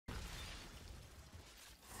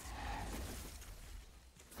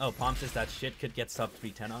Oh, Palm says that shit could get sub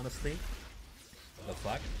 310, honestly. The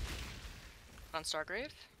fuck? On Stargrave?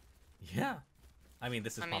 Yeah. I mean,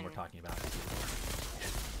 this is Palm we're mean, talking about.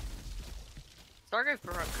 Stargrave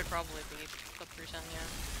could probably be sub 310,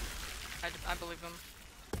 yeah. I believe him.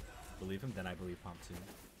 Believe him? Then I believe Palm too.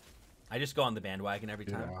 I just go on the bandwagon every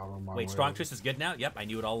time. Yeah, out of my Wait, way. Strong Twist is good now? Yep, I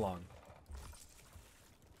knew it all along.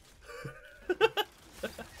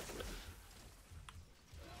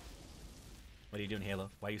 What are you doing, Halo?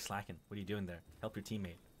 Why are you slacking? What are you doing there? Help your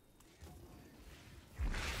teammate.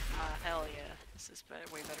 Hell yeah. This is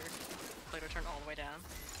way better. Plato turned all the way down.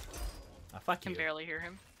 Fuck Can you. barely hear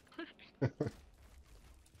him.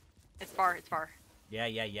 It's far, it's far. Yeah.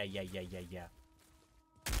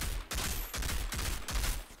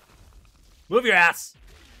 Move your ass!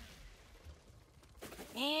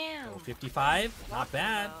 Damn! Oh, 55? Not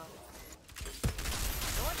bad.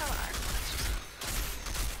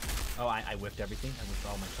 Oh, I whiffed everything. I whiffed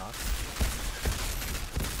all my shots.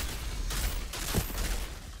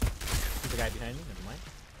 There's a guy behind me. Never mind.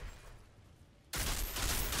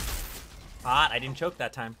 Hot. I didn't choke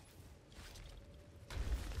that time.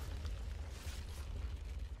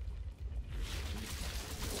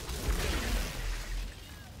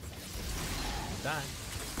 Die.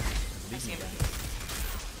 I see him.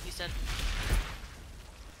 You said.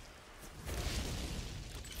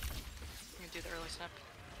 You do the early snap.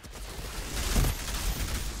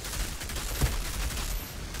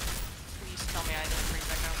 Please tell me I didn't bring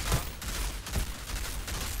back out front.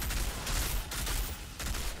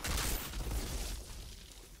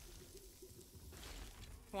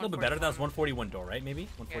 A little bit better. That was 141 door, right? Maybe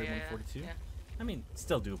 141, yeah, 142. yeah. I mean,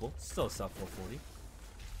 still doable. Still a sub 440.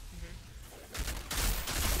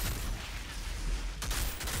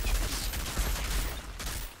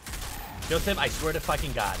 Joseph, I swear to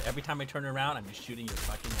fucking God, every time I turn around, I'm just shooting your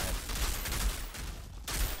fucking head.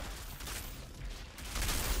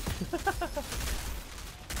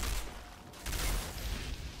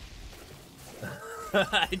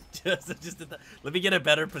 I just did that. Let me get a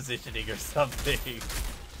better positioning or something.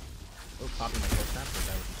 Oh, copy my kill snap.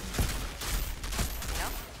 That was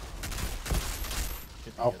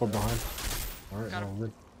Alpha behind. Alright, Got him.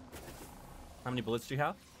 over. How many bullets do you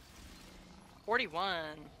have? 41.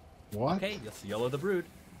 What? Okay, let's YOLO the brood.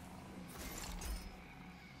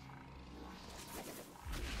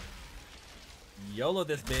 YOLO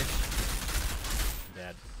this bitch.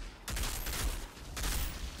 Dead.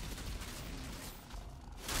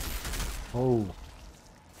 Oh.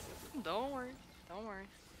 Don't worry. Don't worry.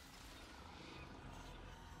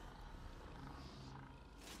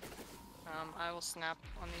 I will snap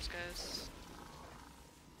on these guys.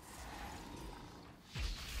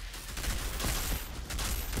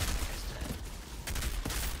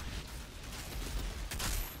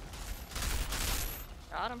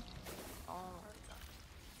 Got him. Oh my god.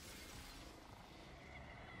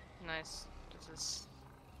 Nice. This is.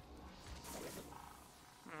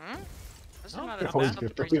 This is not not a bad.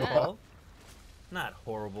 bad Pretty Well, not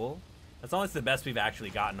horrible. That's always the best we've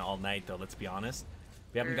actually gotten all night, though, let's be honest.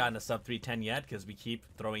 We haven't True. gotten a sub 310 yet because we keep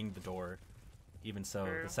throwing the door. Even so,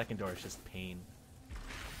 True. the second door is just pain.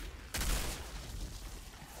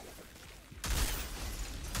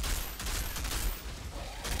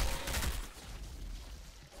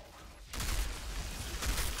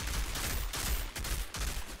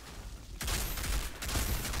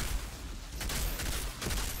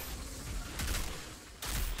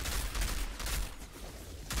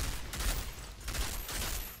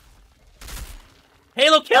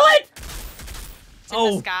 Halo, kill it! It's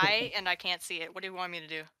in the sky and I can't see it. What do you want me to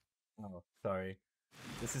do? Oh, sorry.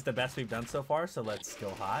 This is the best we've done so far, so let's go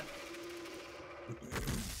hot.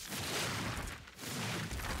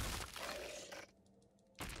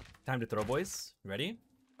 Time to throw, boys. Ready?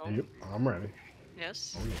 Oh, Yep, I'm ready.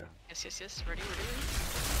 yes. Oh yeah. Yes. Ready.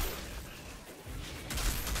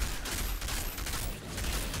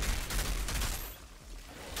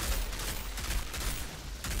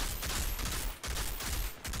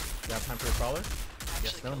 You have time for a crawler?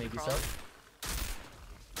 Yes, Actually no, kill the maybe so. crawler.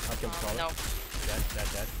 I'll kill the crawler. No.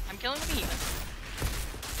 Dead. I'm killing the behemoth.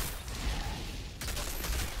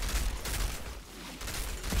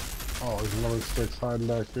 Oh, there's another 6 hiding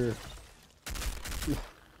back here.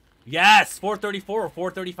 Yes! 434 or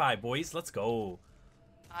 435, boys. Let's go.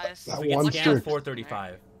 Nice. That We get one scammed trick.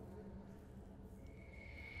 435.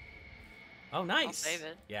 Oh, nice. I'll save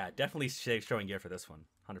it. Yeah, definitely showing gear for this one.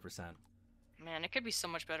 100%. Man, it could be so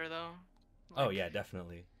much better though. Oh, yeah,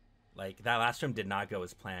 definitely. Like, that last room did not go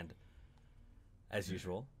as planned. As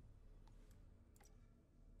usual.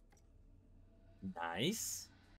 Nice.